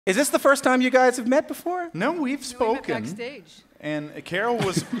Is this the first time you guys have met before? No, we've spoken. We met backstage. And Carol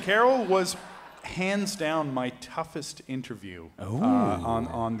was hands down my toughest interview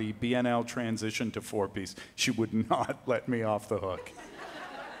on the BNL transition to four-piece. She would not let me off the hook.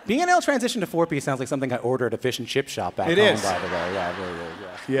 BNL transition to four-piece sounds like something I ordered at a fish and chip shop back home, by the way. Yeah, really,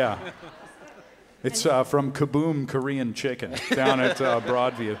 Yeah. It's from Kaboom Korean Chicken down at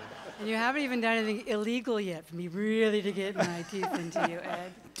Broadview. And you haven't even done anything illegal yet for me really to get my teeth into you,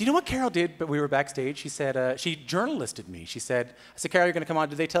 Ed. Do you know what Carol did? But we were backstage. She said, she journalisted me. I said, Carol, you're going to come on.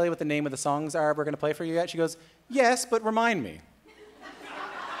 Did they tell you what the name of the songs are we're going to play for you yet? She goes, yes, but remind me.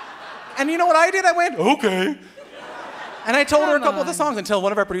 And you know what I did? I went, okay. And I told her a couple of the songs until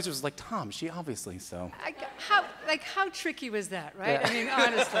one of our producers was like, Tom, she obviously, so. How tricky was that, right? Yeah. I mean,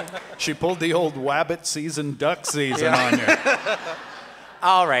 honestly. She pulled the old Wabbit season, duck season on you.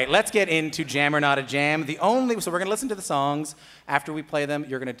 All right, let's get into Jam or Not a Jam. So we're going to listen to the songs. After we play them,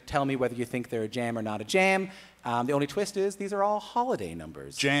 you're going to tell me whether you think they're a jam or not a jam. The only twist is these are all holiday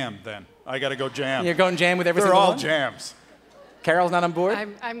numbers. Jam, then. I got to go jam. You're going jam with every single one? They're all jams. Carol's not on board?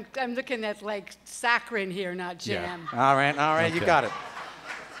 I'm looking at, like, saccharine here, not jam. Yeah. All right, okay. You got it.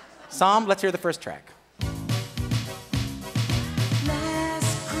 Sam, let's hear the first track.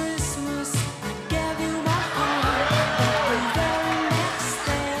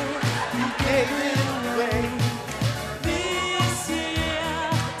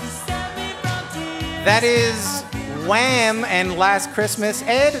 That is Wham! And Last Christmas.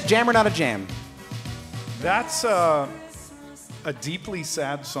 Ed, jam or not a jam? That's a deeply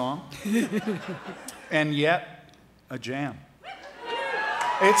sad song, and yet a jam.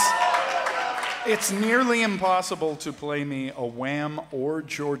 It's nearly impossible to play me a Wham! Or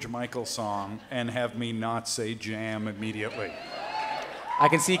George Michael song and have me not say jam immediately. I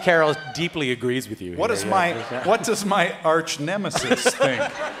can see Carol deeply agrees with you. What does my arch nemesis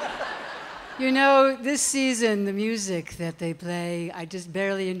think? You know, this season, the music that they play, I just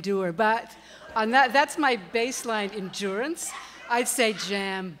barely endure. But on that's my baseline endurance. I'd say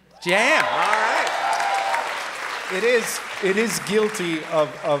jam. Jam, all right. It is guilty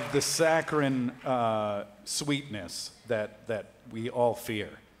of the saccharine sweetness that we all fear,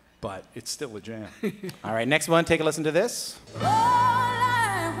 but it's still a jam. All right, next one, take a listen to this.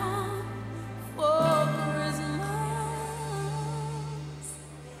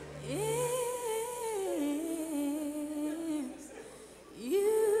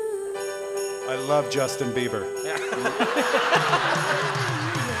 I love Justin Bieber.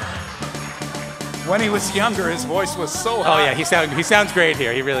 When he was younger, his voice was so high. Oh yeah, he sounds great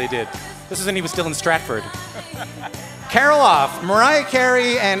here. He really did. This is when he was still in Stratford. Carol off. Mariah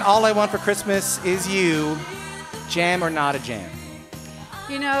Carey and All I Want for Christmas Is You. Jam or not a jam?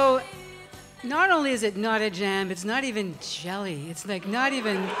 You know, not only is it not a jam, it's not even jelly. It's like not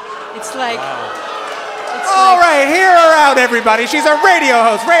even. It's like. All right, hear her out, everybody. She's a radio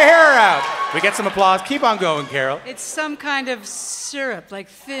host. Hear her out. We get some applause. Keep on going, Carol. It's some kind of syrup, like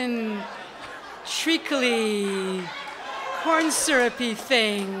thin, treacly, corn syrupy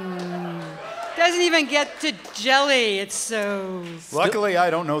thing. Doesn't even get to jelly. It's so... Luckily, I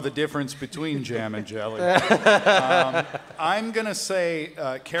don't know the difference between jam and jelly. I'm going to say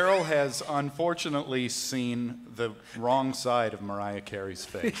Carol has unfortunately seen the wrong side of Mariah Carey's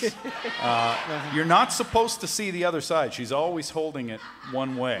face. You're not supposed to see the other side. She's always holding it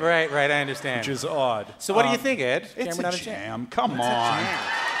one way. Right, I understand. Which is odd. So what do you think, Ed? It's a jam. Come on.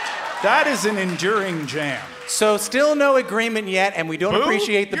 That is an enduring jam. So still no agreement yet, and we don't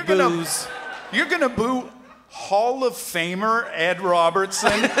appreciate the booze. You're going to boo Hall of Famer Ed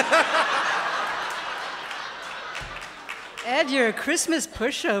Robertson? Ed, you're a Christmas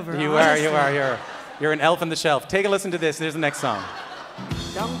pushover. You are. You're an elf on the shelf. Take a listen to this. There's the next song.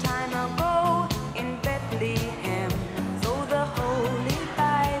 Long time ago in Bethlehem, so the Holy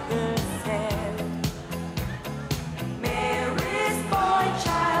Bible said, Mary's boy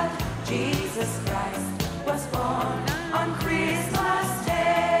child, Jesus Christ, was born on Christmas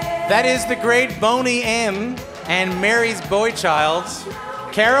Day. That is the great Boney M. and Mary's boy child.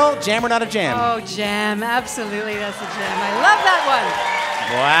 Carol, jam or not a jam? Oh, jam. Absolutely, that's a jam. I love that one.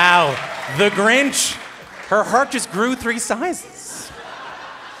 Wow. The Grinch. Her heart just grew 3 sizes.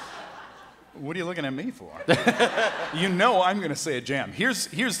 What are you looking at me for? You know I'm going to say a jam. Here's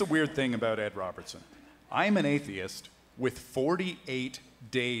the weird thing about Ed Robertson. I'm an atheist with 48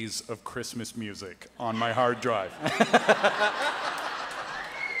 days of Christmas music on my hard drive.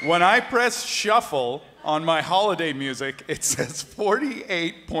 When I press shuffle on my holiday music, it says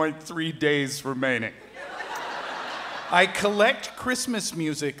 48.3 days remaining. I collect Christmas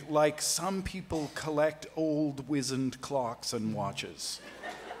music like some people collect old wizened clocks and watches.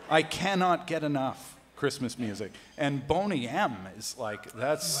 I cannot get enough Christmas music. And Boney M is like,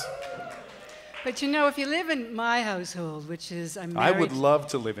 that's... But you know, if you live in my household, which is I'm I married, would love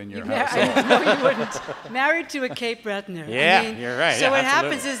to live in your house. No, you wouldn't. Married to a Cape Brettoner. Yeah, you're right. So Yeah, what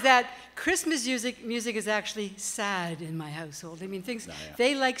absolutely. happens is that Christmas music is actually sad in my household. I mean,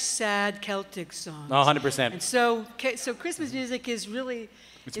 they like sad Celtic songs. Oh, 100%. And so Christmas music is really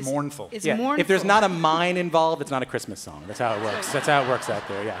It's mournful. It's Yeah, mournful. if there's not a mine involved, it's not a Christmas song. That's how it works. That's how it works out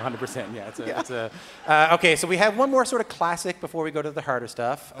there. Yeah, 100%. Yeah, okay, so we have one more sort of classic before we go to the harder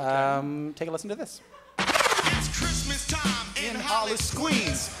stuff. Okay. Take a listen to this. It's Christmas time in Hollis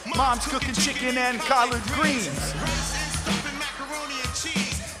Queens, Mom's cooking chicken and collard greens Rice and stuffing macaroni and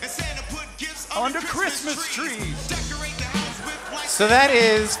cheese. And Santa put gifts under Christmas trees. Decorate the house with lights. So that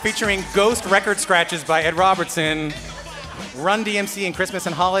is featuring ghost record scratches by Ed Robertson, Run DMC and Christmas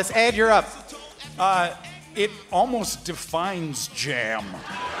in Hollis. Ed, you're up. It almost defines jam.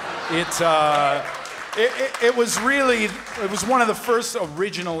 It was one of the first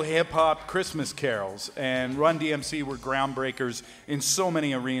original hip-hop Christmas carols, and Run DMC were groundbreakers in so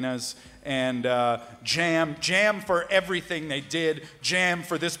many arenas, and jam for everything they did, jam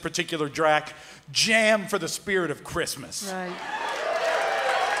for this particular track, jam for the spirit of Christmas. Right.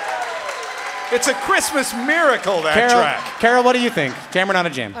 It's a Christmas miracle, that track. Carol, what do you think? Jam or not a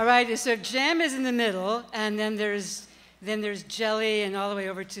jam? All right. So jam is in the middle, and then there's jelly, and all the way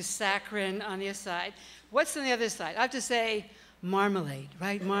over to saccharin on the other side. What's on the other side? I have to say marmalade,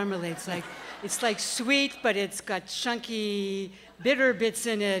 right? Marmalade. It's like sweet, but it's got chunky, bitter bits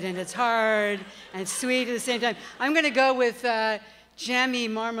in it, and it's hard and sweet at the same time. I'm going to go with jammy,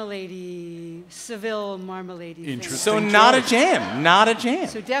 marmalade-y, Seville marmalade-y thing. Interesting. So not a jam. Not a jam.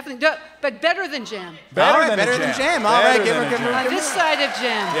 So definitely, but better than jam. All right, than better a than jam. jam. All right, Better give than her, a give her. jam. On this side of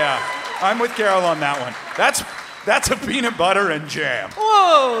jam. Yeah, I'm with Carol on that one. That's a peanut butter and jam.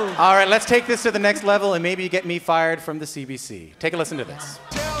 Whoa! All right, let's take this to the next level and maybe get me fired from the CBC. Take a listen to this.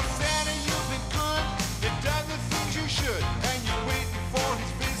 Tell Santa you've been good, you've done the things you should, and you're waiting for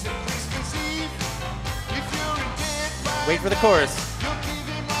his visit Christmas Eve. If you're in debt by Wait for the chorus. you'll give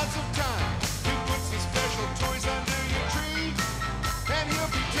him lots of time. He puts the special toys under your tree, and he'll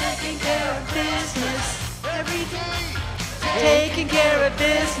be taking care of business every day. Taking care of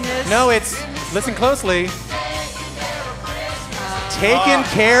business. No, it's, listen closely. Taking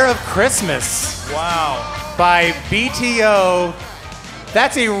Care of Christmas Wow. by BTO.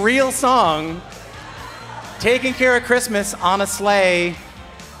 That's a real song. Taking Care of Christmas on a Sleigh.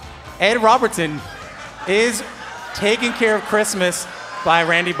 Ed Robertson is Taking Care of Christmas by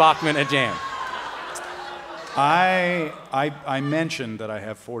Randy Bachman, a jam. I mentioned that I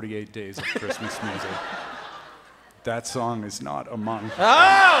have 48 days of Christmas music. That song is not among.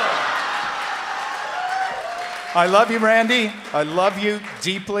 Oh! I love you, Randy. I love you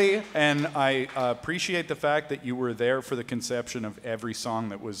deeply, and I appreciate the fact that you were there for the conception of every song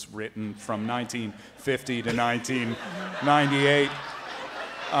that was written from 1950 to 1998.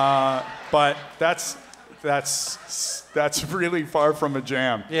 But that's really far from a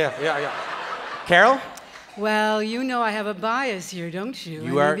jam. Yeah. Carol? Well, you know I have a bias here, don't you?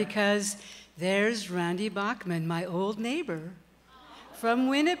 You are- Because there's Randy Bachman, my old neighbor from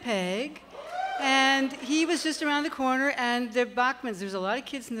Winnipeg. And he was just around the corner, and the Bachmans, there's a lot of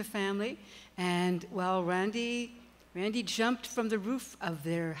kids in the family. And, well, Randy jumped from the roof of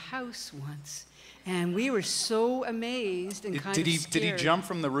their house once. And we were so amazed and kind of scared. Did he jump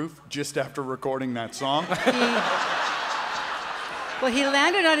from the roof just after recording that song? Well, he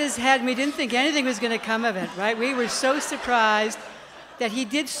landed on his head, and we didn't think anything was going to come of it, right? We were so surprised that he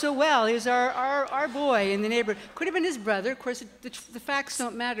did so well. He was our boy in the neighborhood. Could have been his brother. Of course, the facts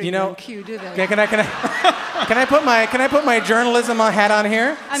don't matter You know, on Q, do they? Okay, can I put my journalism hat on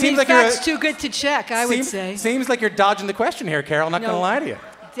here? I mean, facts too good to check, I would say. Seems like you're dodging the question here, Carol. I'm not going to No. lie to you.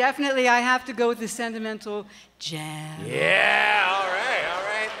 Definitely, I have to go with the sentimental jam. Yeah, all right.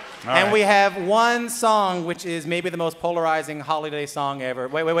 All And right. we have one song which is maybe the most polarizing holiday song ever.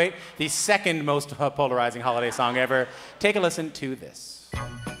 Wait. The second most polarizing holiday song ever. Take a listen to this.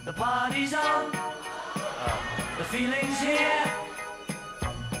 The party's on, the feeling's here,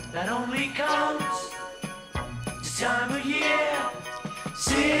 that only comes this time of year.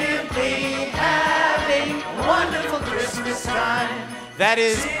 Simply having a wonderful Christmas time. That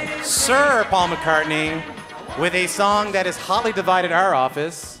is Sir Paul McCartney with a song that has hotly divided our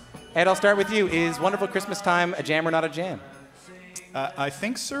office. Ed, I'll start with you. Is Wonderful Christmas Time a jam or not a jam? I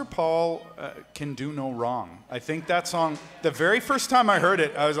think Sir Paul can do no wrong. I think that song, the very first time I heard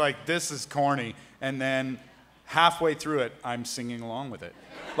it, I was like, this is corny. And then halfway through it, I'm singing along with it.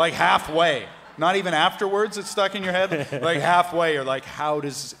 Like halfway. Not even afterwards it's stuck in your head? Like halfway, you're like, how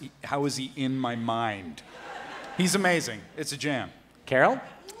is he in my mind? He's amazing. It's a jam. Carol?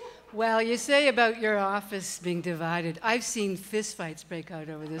 Well, you say about your office being divided. I've seen fistfights break out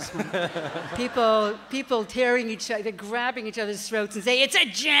over this one. people tearing each other, grabbing each other's throats and say, it's a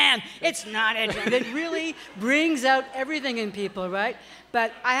jam. It's not a jam. It really brings out everything in people, right?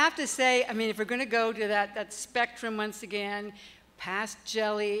 But I have to say, I mean, if we're going to go to that spectrum once again, past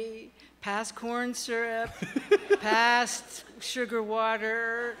jelly, past corn syrup, past sugar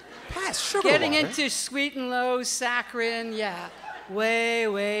water, getting into sweet and low, saccharine, yeah. Way,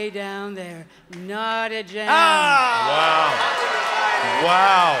 way down there. Not a jam. Wow.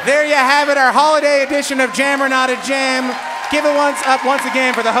 Wow. There you have it, our holiday edition of Jam or Not a Jam. Give it once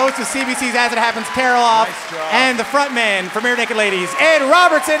again for the host of CBC's As It Happens, Carol Off, Nice job. and the frontman for Barenaked Ladies, Ed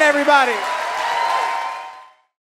Robertson, everybody.